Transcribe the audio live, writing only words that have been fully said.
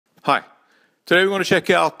Hi. Today we're going to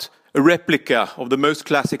check out a replica of the most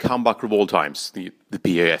classic humbucker of all times, the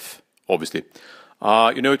PAF, obviously.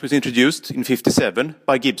 You know, it was introduced in '57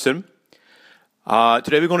 by Gibson.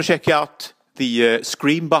 Today we're going to check out the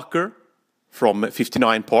Screambucker from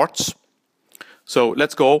 59 parts. So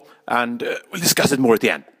let's go and we'll discuss it more at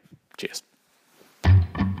the end. Cheers.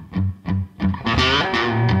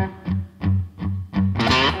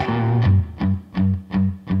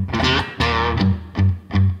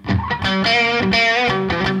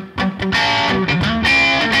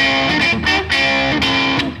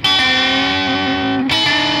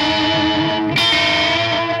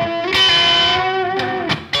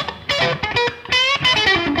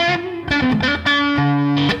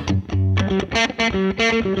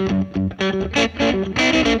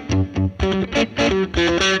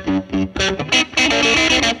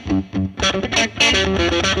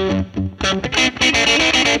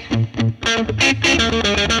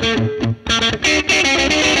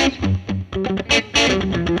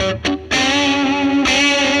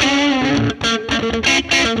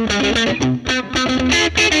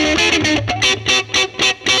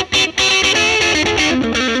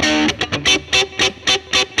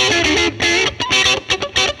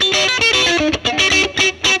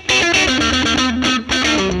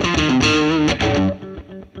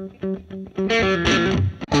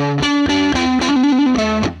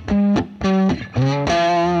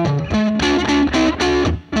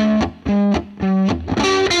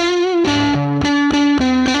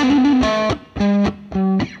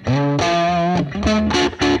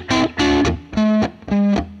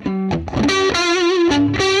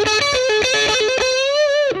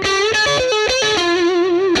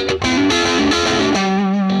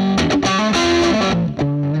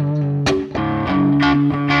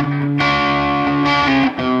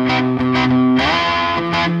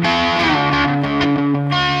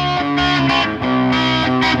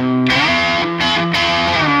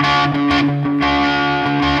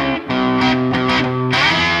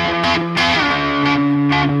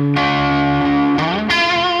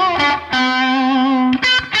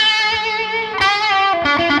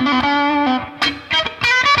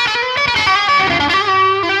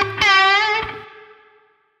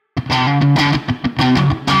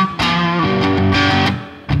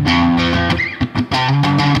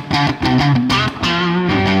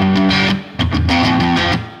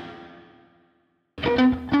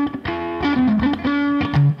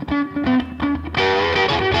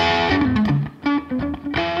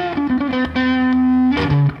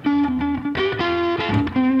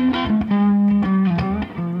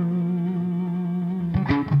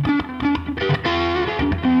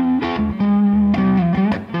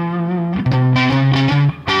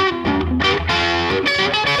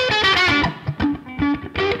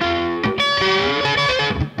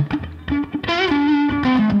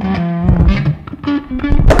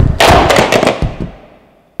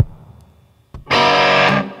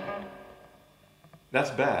 That's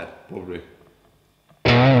bad, probably.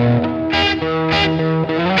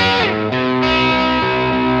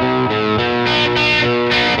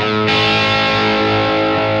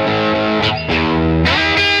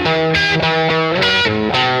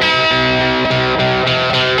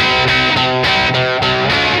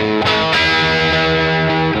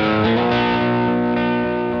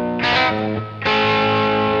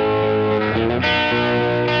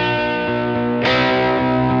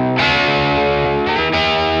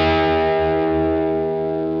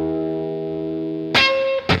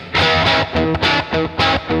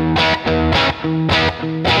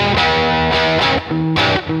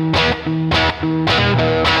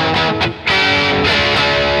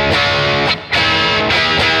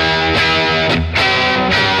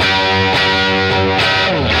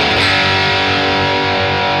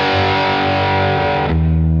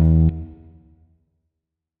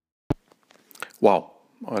 Wow,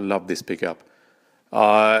 I love this pickup.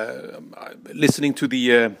 Listening to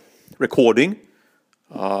the recording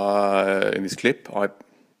in this clip, I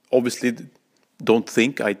obviously don't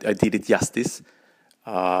think I did it justice,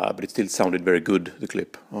 but it still sounded very good, the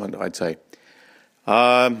clip, I'd say.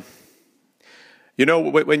 You know,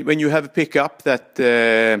 when you have a pickup that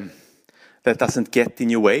that doesn't get in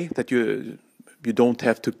your way, that you don't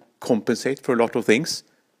have to compensate for a lot of things,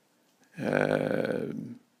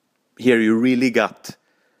 here you really get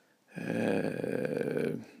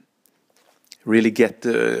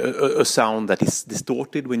a sound that is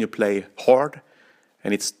distorted when you play hard,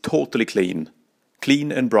 and it's totally clean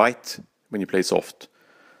and bright when you play soft.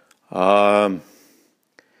 You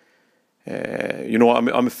know,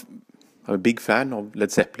 I'm a big fan of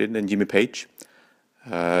Led Zeppelin and Jimmy Page.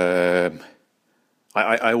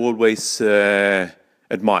 I always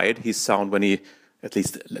admired his sound when he, at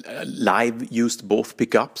least live, used both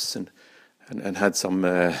pickups and had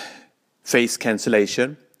some phase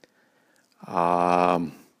cancellation. I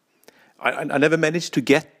never managed to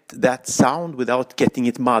get that sound without getting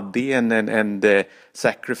it muddy and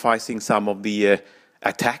sacrificing some of the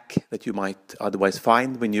attack that you might otherwise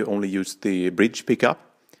find when you only use the bridge pickup.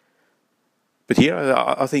 But here,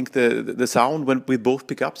 I think the sound with both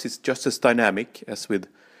pickups is just as dynamic as with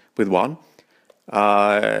one.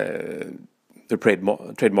 The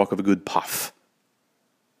trademark of a good PAF,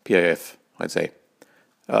 PAF, I'd say.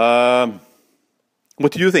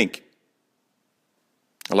 What do you think?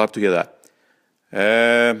 I'd love to hear that.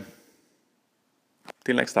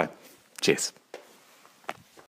 Till next time. Cheers.